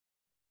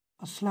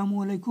আসসালামু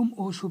আলাইকুম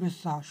ও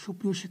শুভেচ্ছা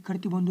সুপ্রিয়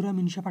শিক্ষার্থী বন্ধুরা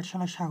মিনিশা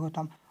পাঠশালায়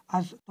স্বাগতম।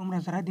 আজ তোমরা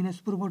যারা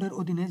দিনাজপুর বোর্ডের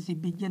অধীনে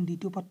জীববিজ্ঞান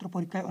দ্বিতীয় পত্র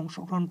পরীক্ষায়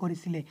অংশগ্রহণ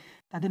করেছিলে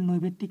তাদের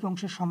নৈবেত্তিক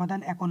অংশের সমাধান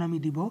এখন আমি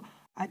দিব।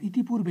 আর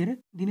ইতিপূর্বের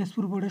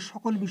দিনাজপুর বোর্ডের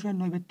সকল বিষয়ের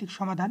নৈবেত্তিক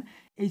সমাধান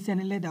এই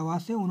চ্যানেলে দেওয়া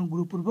আছে,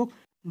 অনুগ্রহপূর্বক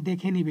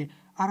দেখে নিবে।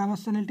 আর আমার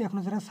চ্যানেলটি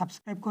এখনো যারা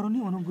সাবস্ক্রাইব করোনি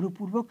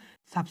অনুগ্রহপূর্বক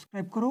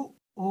সাবস্ক্রাইব করো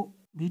ও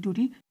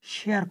ভিডিওটি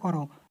শেয়ার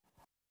করো।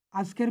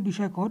 আজকের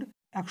বিষয় কোড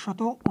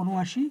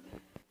 179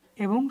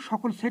 এবং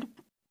সকল সেট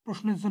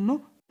প্রশ্নের জন্য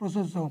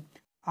প্রযোজ্য।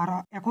 আর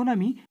এখন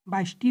আমি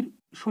 22টির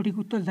সঠিক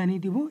উত্তর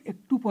জানিয়ে দিব,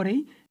 একটু পরেই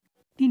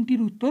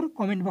 3টির উত্তর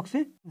কমেন্ট বক্সে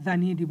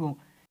জানিয়ে দিব।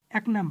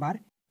 1 নাম্বার,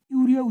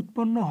 ইউরিয়া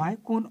উৎপন্ন হয়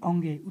কোন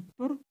অঙ্গে?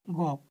 উত্তর গ,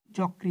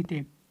 যকৃতে।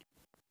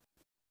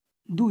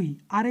 2,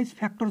 RH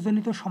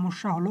ফ্যাক্টরজনিত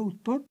সমস্যা হলো?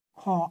 উত্তর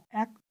খ,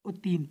 1 ও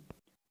 3।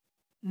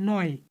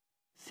 9,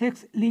 সেক্স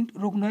লিঙ্কড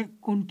রোগ নয়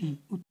কোনটি?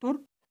 উত্তর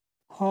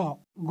খ,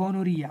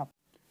 গনোরিয়া।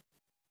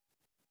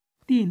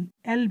 3,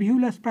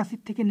 অ্যালভিউলাস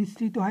প্রাচীর থেকে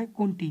নিঃসৃত হয়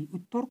কোনটি?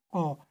 উত্তর ক,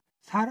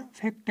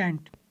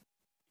 সারফেক্ট্যান্ট।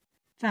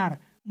 4,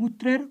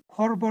 মূত্রের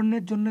ক্ষর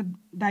বর্ণের জন্য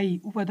দায়ী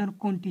উপাদান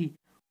কোনটি?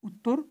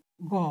 উত্তর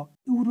গ,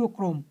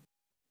 ইউরোক্রোম।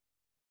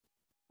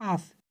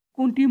 5,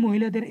 কোনটি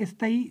মহিলাদের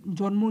স্থায়ী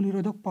জন্ম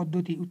নিরোধক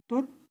পদ্ধতি?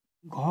 উত্তর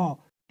ঘ,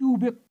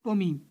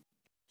 টিউবেক্টমি।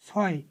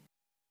 6,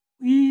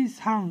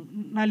 উইসাং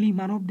নালী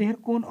মানবদেহের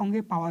কোন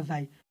অঙ্গে পাওয়া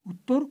যায়?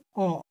 উত্তর ক,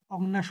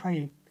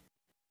 অগ্ন্যাশয়ে।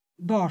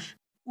 10,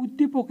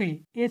 উদ্দীপকে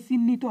এ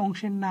চিহ্নিত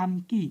অংশের নাম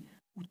কি?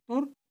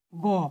 উত্তর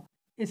গ,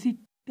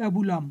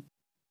 এসিটাবুলাম।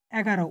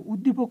 11,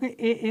 উদ্দীপকে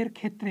এ এর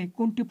ক্ষেত্রে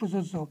কোনটি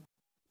প্রযোজ্য?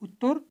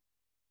 উত্তর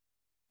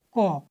ক,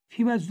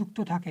 ফিমাস যুক্ত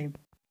থাকে।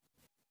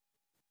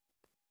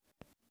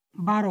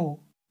 12,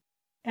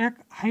 এক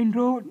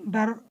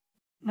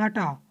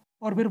হাইড্রোডারনাটা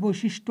পর্বের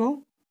বৈশিষ্ট্য?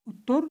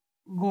 উত্তর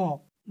গ,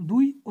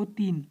 2 ও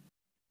 3।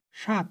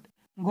 7,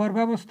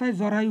 গর্ভাবস্থায়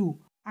জরায়ু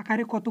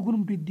আকারে কত গুণ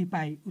বৃদ্ধি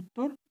পায়?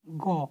 উত্তর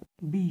গ,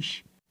 20।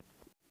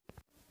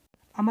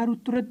 আমার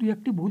উত্তরের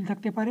 2-1টি ভুল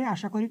থাকতে পারে,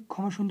 আশা করি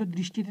ক্ষমা সুন্দর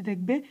দৃষ্টিতে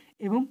দেখবে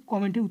এবং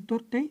কমেন্টে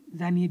উত্তরটাই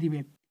জানিয়ে দিবে।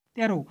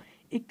 13,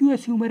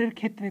 একিউয়াস হিউমারের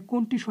ক্ষেত্রে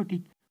কোনটি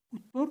সঠিক?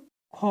 উত্তর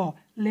খ,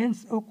 লেন্স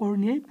ও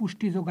কর্নিয়ায়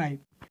পুষ্টি যোগায়।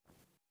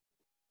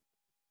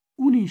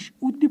 19,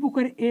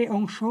 উদ্দীপকের এ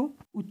অংশ?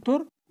 উত্তর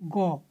গ,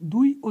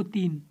 2 ও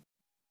 3।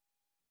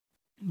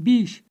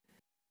 20,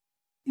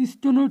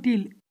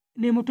 স্টোনোটিল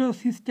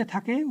নেমাটোসিস্টে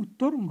থাকে?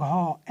 উত্তর ঘ,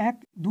 1,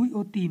 2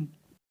 ও 3।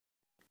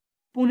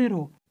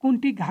 15,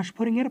 কোনটি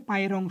ঘাসফড়িংয়ের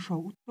পায়ের অংশ?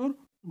 উত্তর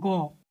গ,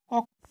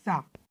 কক্সা।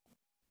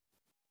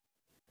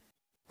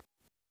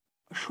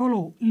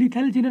 16,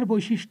 লিথাল জিনের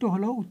বৈশিষ্ট্য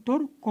হলো? উত্তর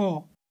ক,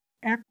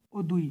 1 ও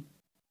 2।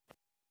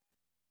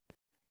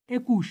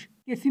 21,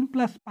 কেসিন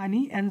প্লাস পানি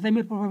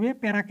এনজাইমের প্রভাবে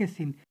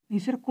প্যারাকেসিন,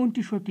 নিচের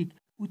কোনটি সঠিক?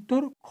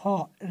 উত্তর খ,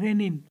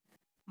 রেনিন।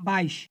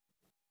 22,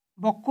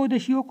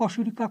 বক্ষদেশীয়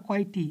কশরিকা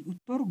কয়টি?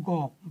 উত্তর গ,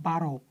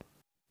 12।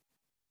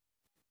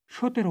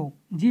 17,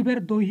 জীবের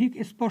দৈহিক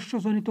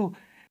স্পর্শজনিত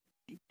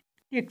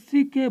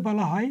টেক্সিকে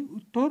বলা হয়?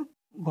 উত্তর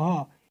ঘ,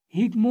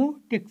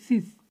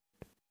 হিগমোটেক্সিস।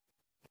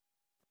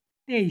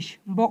 23,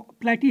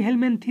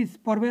 প্ল্যাটিহেলমিনথিস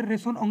পর্বের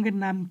রেশন অঙ্গের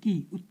নাম কি?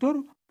 উত্তর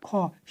খ,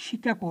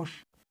 শিকাকোষ।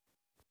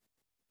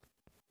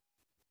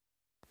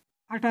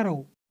 18,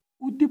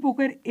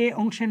 উদ্দীপকের এ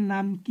অংশের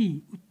নাম কি?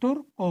 উত্তর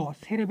ক,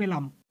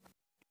 সেরেবেলাম।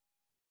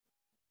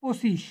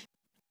 25,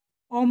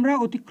 অমরা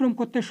অতিক্রম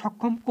করতে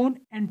সক্ষম কোন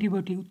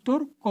অ্যান্টিবডি? উত্তর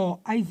ক,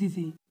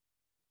 আইজিজি।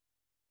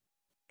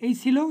 এই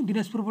ছিল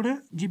দিনাজপুর বোর্ডের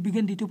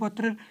জীববিজ্ঞান দ্বিতীয়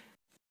পত্রের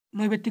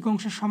নৈবেত্তিক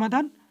অংশের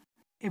সমাধান,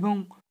 এবং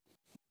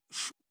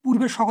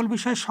পূর্বের সকল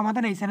বিষয়ের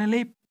সমাধান এই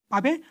চ্যানেলেই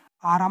পাবে।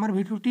 আর আমার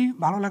ভিডিওটি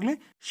ভালো লাগলে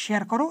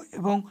শেয়ার করো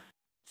এবং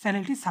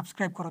চ্যানেলটি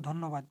সাবস্ক্রাইব করো।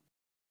 ধন্যবাদ।